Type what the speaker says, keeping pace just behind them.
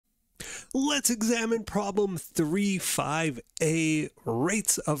Let's examine problem 3.5a,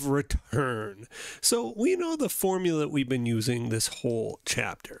 rates of return. So we know the formula that we've been using this whole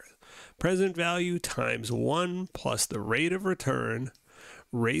chapter. Present value times 1 plus the rate of return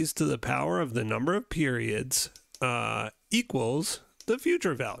raised to the power of the number of periods equals the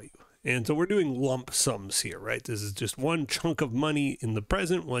future value. And so we're doing lump sums here, right? This is just one chunk of money in the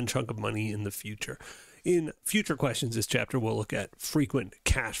present, one chunk of money in the future. In future questions this chapter, we'll look at frequent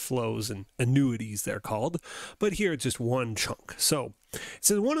cash flows and annuities, they're called. But here it's just one chunk. So it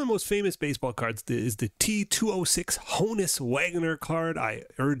says one of the most famous baseball cards is the T206 Honus Wagner card. I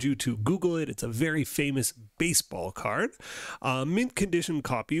urge you to Google it. It's a very famous baseball card. Mint condition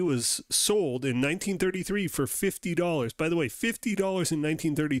copy was sold in 1933 for $50. By the way, $50 in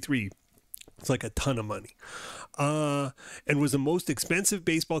 1933. It's like a ton of money. And was the most expensive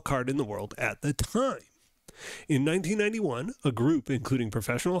baseball card in the world at the time. In 1991, a group including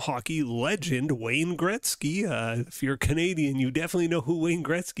professional hockey legend Wayne Gretzky, if you're Canadian, you definitely know who Wayne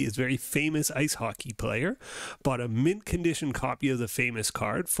Gretzky is, very famous ice hockey player, bought a mint condition copy of the famous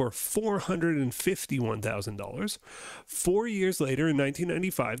card for $451,000. 4 years later, in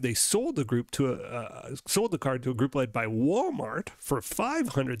 1995, they sold the card to a group led by Walmart for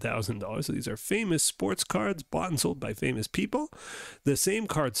 $500,000. So these are famous sports cards bought and sold by famous people. The same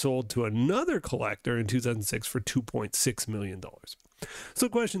card sold to another collector in 2006 for $2.6 million. So the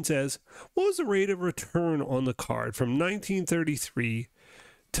question says, what was the rate of return on the card from 1933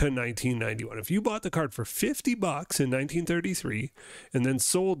 to 1991? If you bought the card for $50 in 1933 and then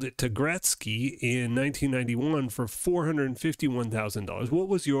sold it to Gretzky in 1991 for $451,000, what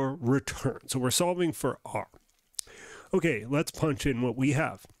was your return? So we're solving for R. Okay, let's punch in what we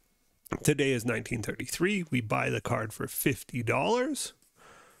have. Today is 1933. We buy the card for $50.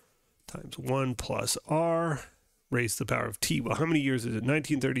 Times 1 plus R raised to the power of T. Well, how many years is it?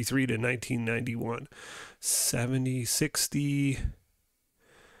 1933 to 1991. 70, 60,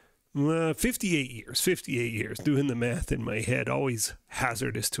 58 years. 58 years. Doing the math in my head, always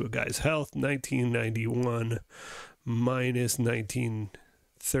hazardous to a guy's health. 1991 minus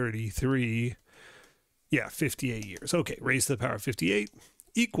 1933. Yeah, 58 years. Okay, raised to the power of 58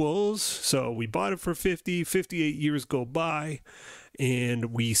 equals, so we bought it for 50, 58 years go by,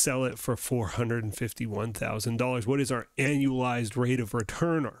 and we sell it for $451,000. What is our annualized rate of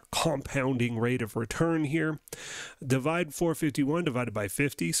return, our compounding rate of return here? Divide 451 divided by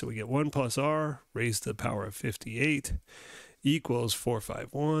 50, so we get 1 plus R raised to the power of 58 equals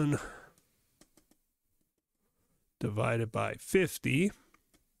 451 divided by 50,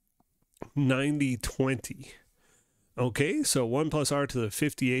 90/20. Okay, so 1 plus R to the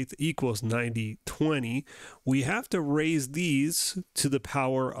 58th equals 90/20. We have to raise these to the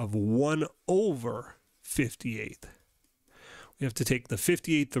power of 1 over 58. We have to take the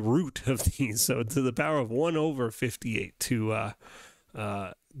 58th root of these, so to the power of 1 over 58 to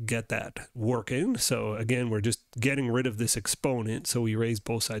get that working. So again, we're just getting rid of this exponent, so we raise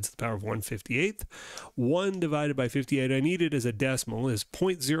both sides to the power of 1/58. 1 divided by 58, I need it as a decimal, is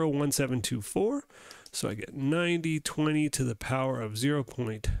 0.01724. So I get 90/20 to the power of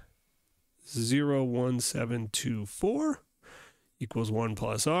 0.01724 equals 1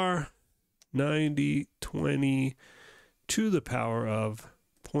 plus R. 90/20 to the power of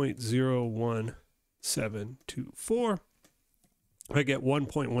 0.01724. I get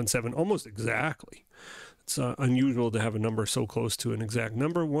 1.17, almost exactly. It's unusual to have a number so close to an exact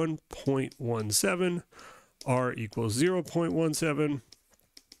number. 1.17, R equals 0.17.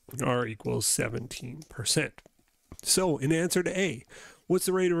 R equals 17%. So in answer to A, what's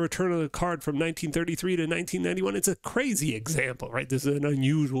the rate of return on the card from 1933 to 1991? It's a crazy example, right? This is an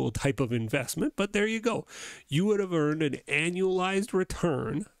unusual type of investment, but there you go. You would have earned an annualized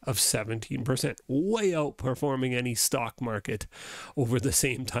return of 17%, way outperforming any stock market over the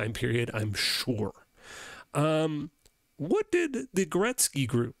same time period, I'm sure. What did the Gretzky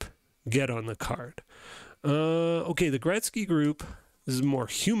group get on the card? Okay, the Gretzky group, this is more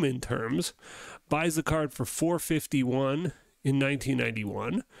human terms, buys the card for $451 in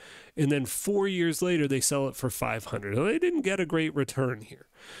 1991, and then 4 years later they sell it for $500. Well, they didn't get a great return here.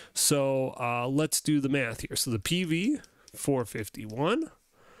 So let's do the math here. So the PV, 451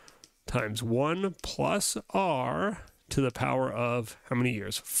 times 1 plus R to the power of how many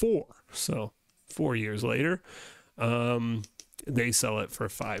years? 4. So 4 years later, they sell it for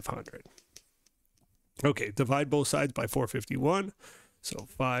 $500. Okay, divide both sides by 451. So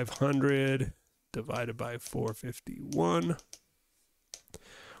 500 divided by 451.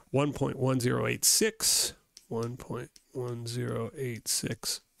 1.1086.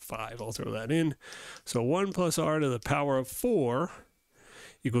 1.10865. I'll throw that in. So 1 plus R to the power of 4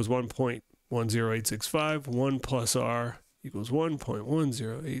 equals 1.10865. 1 plus r equals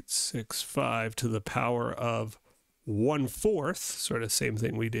 1.10865 to the power of 1/4, sort of same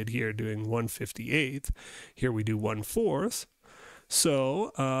thing we did here doing 1/58. Here we do 1/4.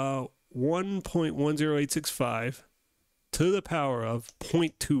 So 1.10865 to the power of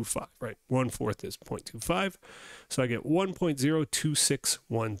 0.25, right? 1/4 is 0.25. So I get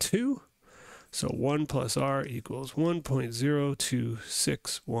 1.02612. So 1 plus r equals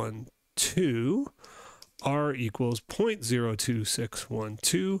 1.02612. R equals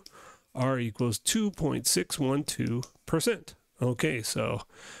 0.02612. R equals 2.612%. Okay, so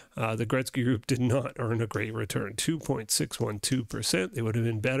the Gretzky Group did not earn a great return, 2.612%. They would have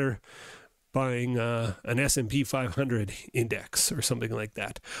been better buying an S&P 500 index or something like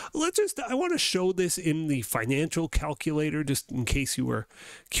that. I want to show this in the financial calculator just in case you were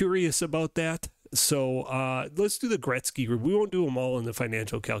curious about that. So let's do the Gretzky Group. We won't do them all in the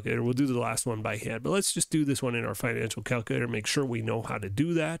financial calculator. We'll do the last one by hand, but let's just do this one in our financial calculator, make sure we know how to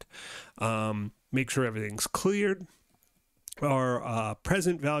do that. Make sure everything's cleared. Our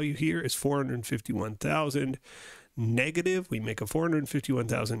present value here is 451,000 negative. We make a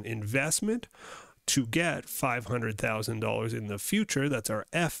 451,000 investment to get $500,000 in the future. That's our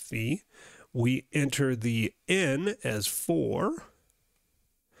F fee. We enter the N as 4.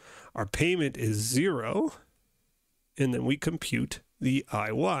 Our payment is 0, and then we compute the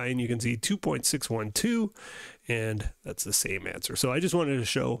IY, and you can see 2.612, and that's the same answer. So I just wanted to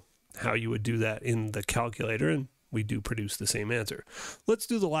show how you would do that in the calculator, and we do produce the same answer. Let's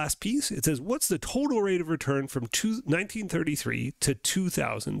do the last piece. It says, what's the total rate of return from 1933 to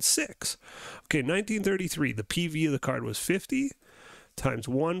 2006? Okay, 1933, the PV of the card was 50 times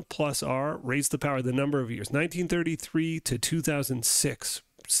 1 plus r, raised to the power of the number of years. 1933 to 2006.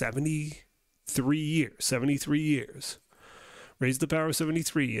 73 years. Raised the power of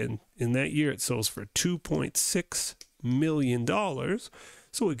 73, and in that year it sells for $2.6 million.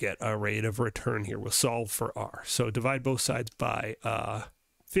 So we get a rate of return here. We'll solve for R. So divide both sides by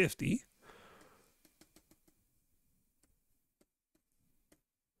 50.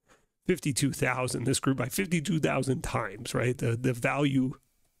 52,000. This grew by 52,000 times, right? The value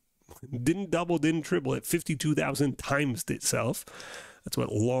didn't double, didn't triple it. 52,000 times itself. That's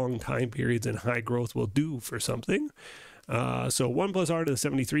what long time periods and high growth will do for something. So 1 plus r to the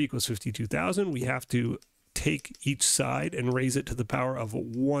 73 equals 52,000. We have to take each side and raise it to the power of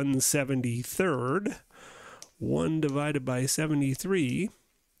 1/73. 1 divided by 73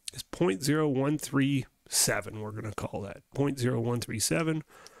 is 0.0137. We're going to call that 0.0137.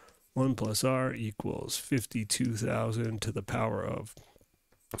 1 plus r equals 52,000 to the power of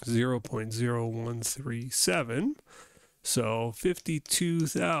 0.0137. So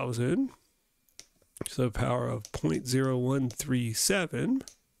 52,000 to the power of 0.0137,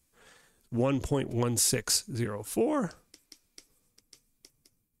 1.1604.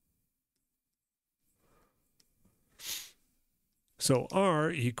 So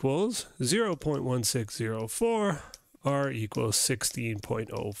R equals 0.1604. R equals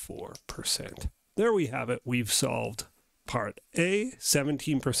 16.04%. There we have it. We've solved part A.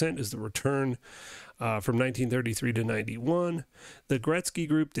 17% is the return from 1933 to 91. The Gretzky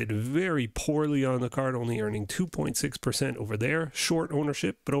Group did very poorly on the card, only earning 2.6% over their short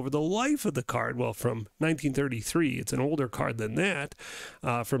ownership. But over the life of the card, well, from 1933, it's an older card than that.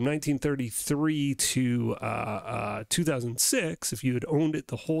 From 1933 to 2006, if you had owned it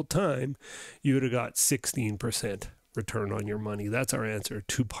the whole time, you would have got 16% return on your money. That's our answer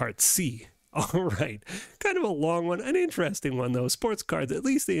to part C. All right, kind of a long one, an interesting one though. Sports cards, at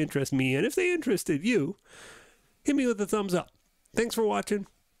least they interest me, and if they interested you, hit me with a thumbs up. Thanks for watching.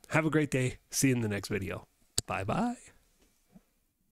 Have a great day. See you in the next video. Bye-bye.